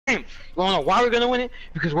You wanna know why we're gonna win it?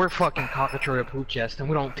 Because we're fucking cockatrice poop chest and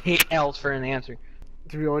we don't take L's for an answer.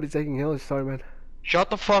 We're already taking hills, sorry man. Shut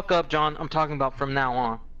the fuck up, John. I'm talking about from now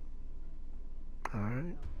on.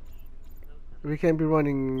 Alright. We can't be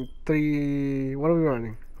running 3... What are we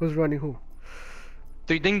running? Who's running who?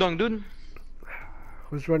 3 ding dong, dude.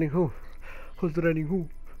 Who's running who? Who's running who?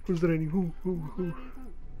 Who's running who? Who?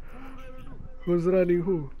 Who's running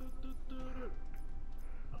who?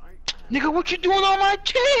 Nigga, what you doing on my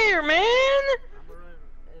chair, man?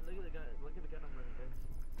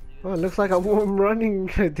 Oh, it looks like I'm running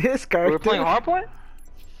this character. We're playing hardpoint?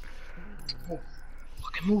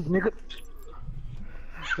 Fucking move, nigga.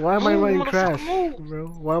 Why am I Move, running motherfucker, crash, move. bro?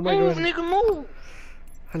 Why am I Move, running? nigga, move.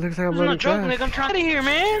 It looks like I'm I'm running not joking, crash. nigga. I'm trying to here,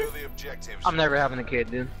 man. I'm never having a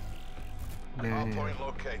kid, dude. Yeah. Hardpoint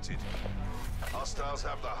located. Hostiles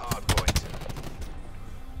have the hard point.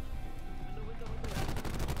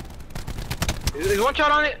 There's one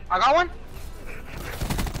shot on it. I got one.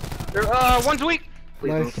 One's weak.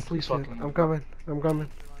 Please, Nice. don't, please, Shit. fucking. I'm coming. I'm coming.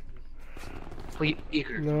 Please,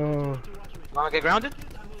 eager. No. You wanna get grounded?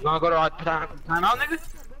 You wanna go to our timeout, nigga?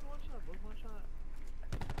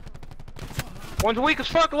 One's weak as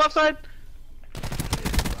fuck, left side.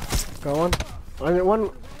 Got one. I need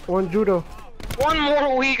one judo. One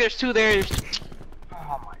more weak, there's 2 there.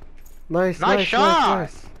 Oh my. Nice shot.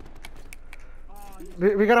 nice.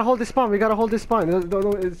 We gotta hold this spawn. We gotta hold this spawn. No,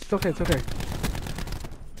 it's okay. It's okay.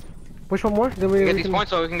 Push one more. Then we Get these points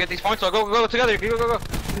so we can get these points so go together. Go.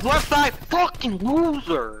 He's left side. Fucking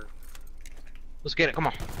loser. Let's get it. Come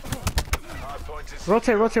on.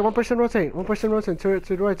 Rotate. 1% rotate. 1% rotate. To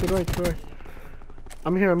the right.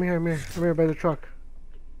 I'm here by the truck.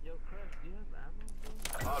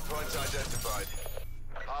 Hardpoint identified.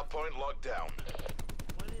 Hardpoint locked down.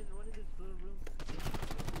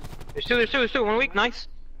 There's two. 1 weak. Nice.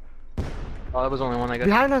 Oh, that was only one, I guess.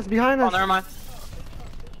 Behind us. Oh, never mind.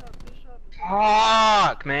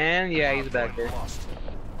 Fuck, man. Yeah, he's back there.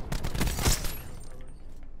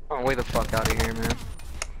 Oh, way the fuck out of here, man.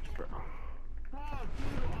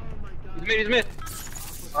 He's mid.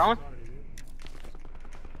 Wrong one?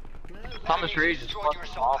 Thomas Reed is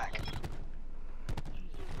fucking off.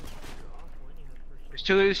 There's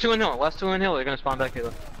two in hill. Last 2 in hill. They're gonna spawn back here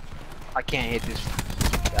though. I can't hit this.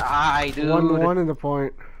 Die, dude. One in the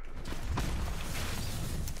point.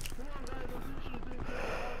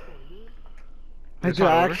 I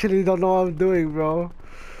actually don't know what I'm doing, bro.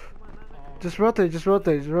 Just rotate.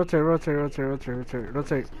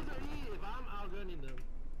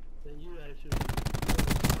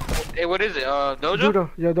 Hey, what is it? Dojo?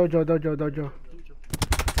 Judo. Yeah, dojo.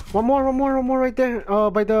 One more right there.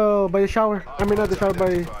 By the shower. I mean, not the shower,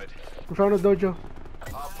 in front of dojo.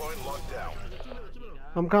 Hardpoint locked down.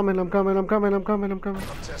 I'm coming. I'm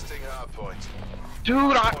testing hardpoint.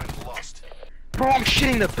 Dude, Point lost. bro, I'm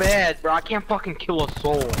shitting the bed, bro. I can't fucking kill a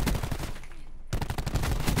soul.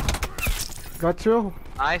 Got 2.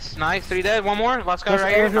 Nice. 3 dead. One more. Last guy Last-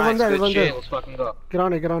 right here. everyone Nice. dead, Good everyone shit. dead. Let's fucking go. Get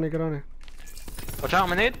on it. Watch out,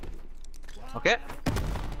 I'm a nade. Okay.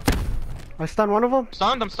 I stunned one of them.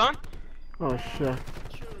 I'm stunned. Oh shit.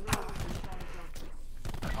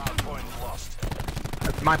 Hardpoint lost.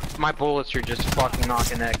 My bullets are just fucking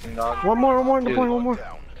knocking that thing, dog. One more in the Dude. point. One more.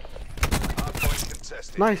 Down. Hardpoint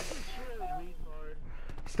contested. Nice.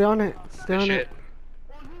 Stay on it. Good shit.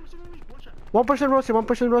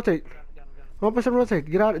 1% rotate. 1% rotate.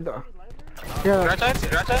 Get out of there. Yeah. Right side.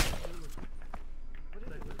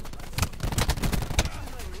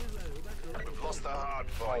 We've lost the hardpoint.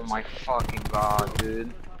 Oh my fucking god,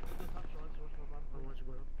 dude.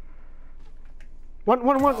 One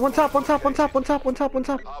top.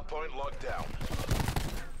 Hardpoint locked down.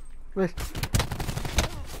 Nice.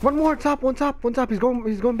 One more top. He's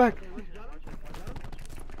going back.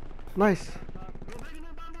 Nice.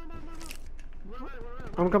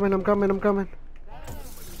 I'm coming. I'm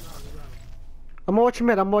watching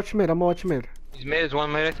mid. He's mid, is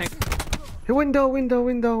 1 mid, I think. Hey,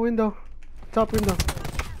 window. Top window.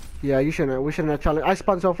 Yeah, we shouldn't have challenged. I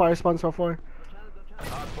spawned so far. Hardpoint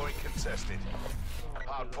contested.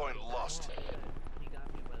 Hardpoint lost.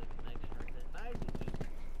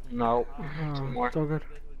 No. 2 more. It's all good.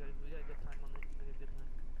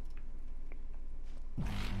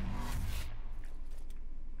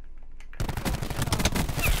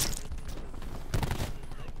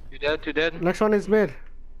 Two dead. Next one is mid.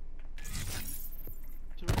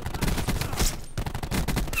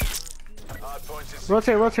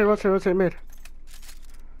 Rotate mid.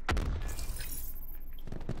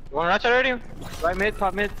 You want right side already? Right mid,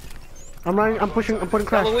 top mid. I'm putting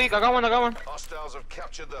crash. Double weak, I got one. Hostiles have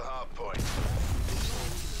captured the hard point.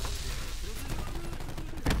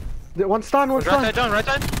 One stun, one Right stun. side, John, right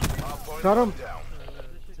side. Hardpoint Got him. locked down.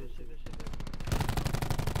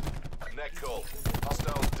 Net call.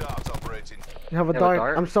 Hostile darts operating. You have a You have a dart.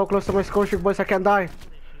 dart? I'm so close to my score streak, boys. I can't die.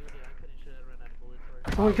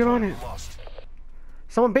 Someone get on it. Lost.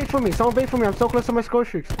 Someone bait for me. Someone bait for me. I'm so close to my score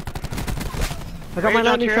streaks. I got Right, my John,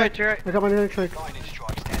 lightning to your right, strike. to your right. I got my lightning strike. Lightning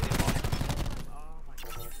strike standing by.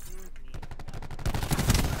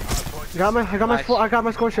 Hardpoint I got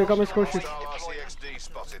my score streak. I got my score streak. Hostile RCXD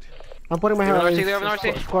spotted. I'm putting my They're hand on on RC, they're on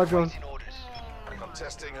RC. squad drone. Waiting orders.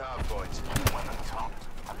 Contesting hardpoint.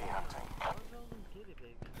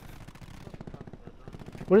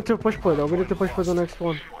 We need to push for though. We need to push for the next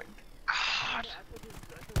one.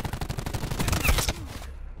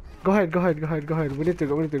 Go ahead. We need to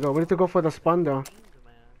go. We need to go for the spawn though.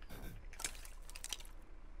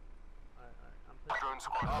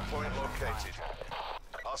 Hardpoint located.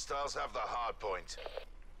 Hostiles have the hardpoint.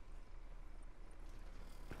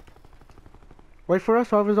 Wait for us.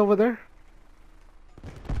 Whoever's over there.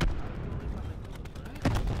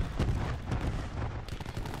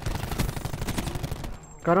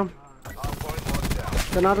 Got him. Hardpoint locked down.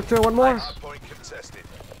 Then out of two. One more. Hardpoint contested.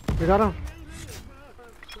 We got him.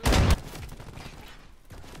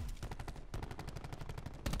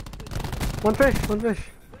 One fish.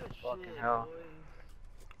 Fucking hell.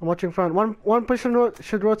 I'm watching front. One person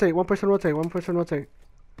should rotate. One person rotate. In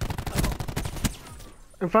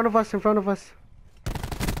front of us.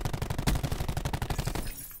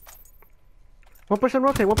 One person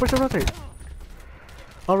rotate.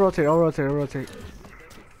 I'll rotate.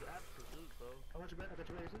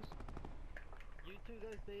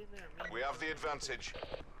 We have the advantage.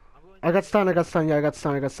 I got stun. Yeah, I got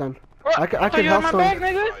stun. What? I thought can you had help my bag,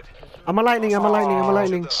 stun. nigga. I'm a lightning.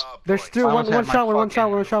 There's still I one almost had shower. my One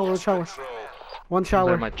shower. Control. One They're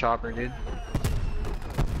shower. my chopper, dude.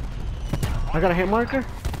 I got a hit marker.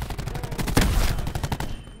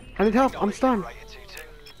 I need help. I'm stunned. Rated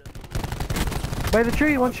 2-2. By the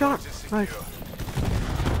tree. One shot. Nice.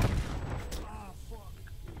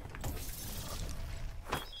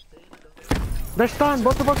 They're stunned.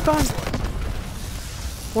 Both of us stunned.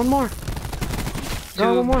 One more.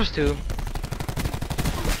 Got one more. There's two.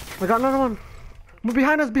 I got another one.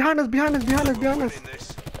 Behind us. In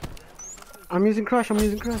this. I'm using crush. I'm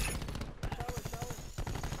using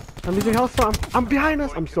hellstorm. I'm behind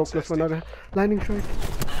us. I'm so close for another lightning strike.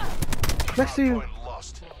 Next to you. Hardpoint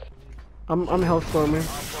lost. I'm hellstorming.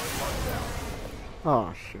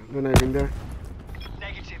 Oh shit. They're not even there.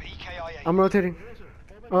 Negative EKIA. I'm rotating.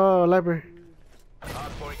 Library.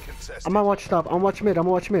 Hardpoint contested. I'm gonna watch top. I'm gonna watch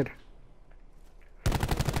mid.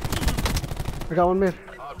 I got one mid.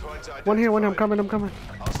 Hardpoint One here. I'm identified. coming.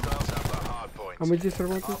 Hostiles have the hardpoint. I'm with you, sir.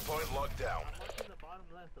 One, two. Hardpoint locked down.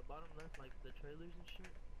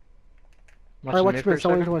 I watch mid mid. for a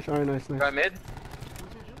Someone second. to watch. Alright, nice. Got mid?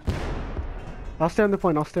 I'll stay on the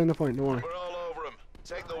point. Don't worry. We're all over them.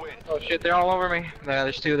 Take the win. Oh shit, they're all over me. Yeah,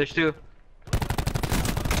 there's two.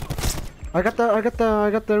 I got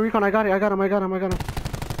the recon. I got him.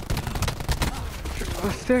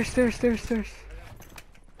 Stairs.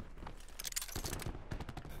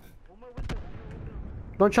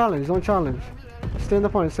 Don't challenge. Stay in the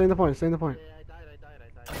point.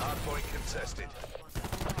 Hardpoint contested.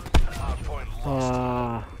 Hardpoint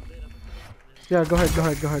lost. Yeah, go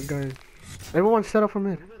ahead. Everyone set up for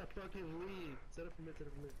mid.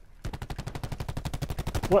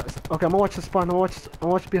 What? Okay, I'm gonna watch the spawn. I'm gonna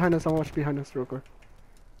watch behind us real quick.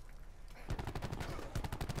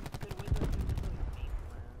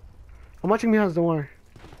 I'm watching behind us, don't worry.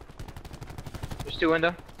 There's two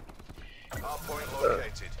window. Hardpoint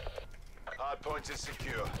located. Hardpoint is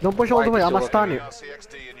secure. Don't push all the way, I'm gonna Still stun you.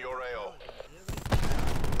 RCXD in your AO.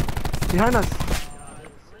 Behind us.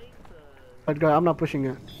 Bad guy, I'm not pushing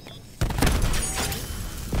it.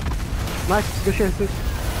 Nice, good shit, sis.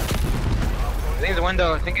 I think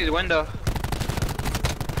he's a window.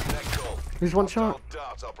 Net call. He's one shot. Hostile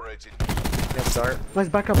dart operating. Yes, dart. Nice,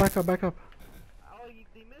 back up. Oh, he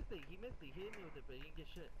missed it. He hit me with it, but he didn't get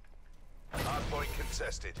shit. Hardpoint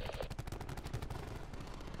contested.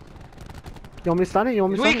 You want me to stun it? He's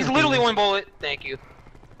weak, he's literally one bullet. Thank you. Get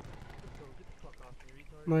the fuck off me,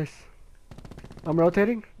 retard. Nice. I'm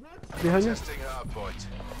rotating. Behind you. Testing hardpoint.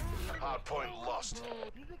 Hardpoint lost. Bro,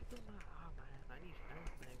 these niggas don't know. Oh man, I need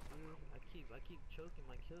snipes, dude. I keep choking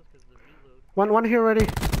my kills because of the reload. One here already.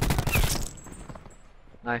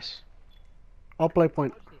 Nice. I'll play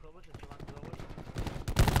point. Watch this, I'll watch this,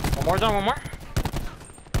 Javon, One more zone, one more.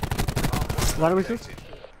 Got him, he says? Located.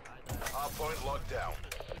 Hardpoint locked down.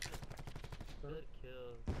 Good kill.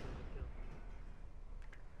 Good kill.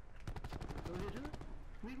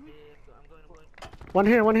 Yeah, I'm going to win. One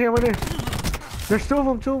here, one here, one here. There's two of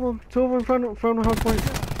them from the house point.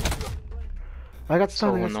 I got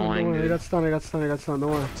stunned, I got stunned, don't worry. I got stunned,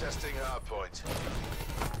 don't worry. Testing hard point.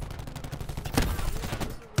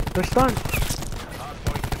 They're stunned. Hard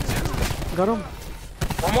point contested. Got him.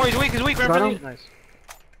 One more, he's weak, right in Got front of him. you. Nice.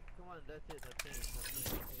 Come on, that's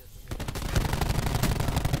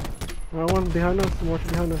it. One behind us. I'm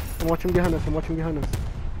watching behind us.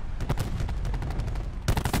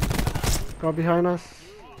 Got behind us.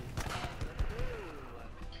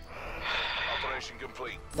 Operation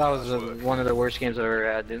complete. That was one of the worst games I've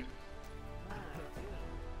ever had, dude.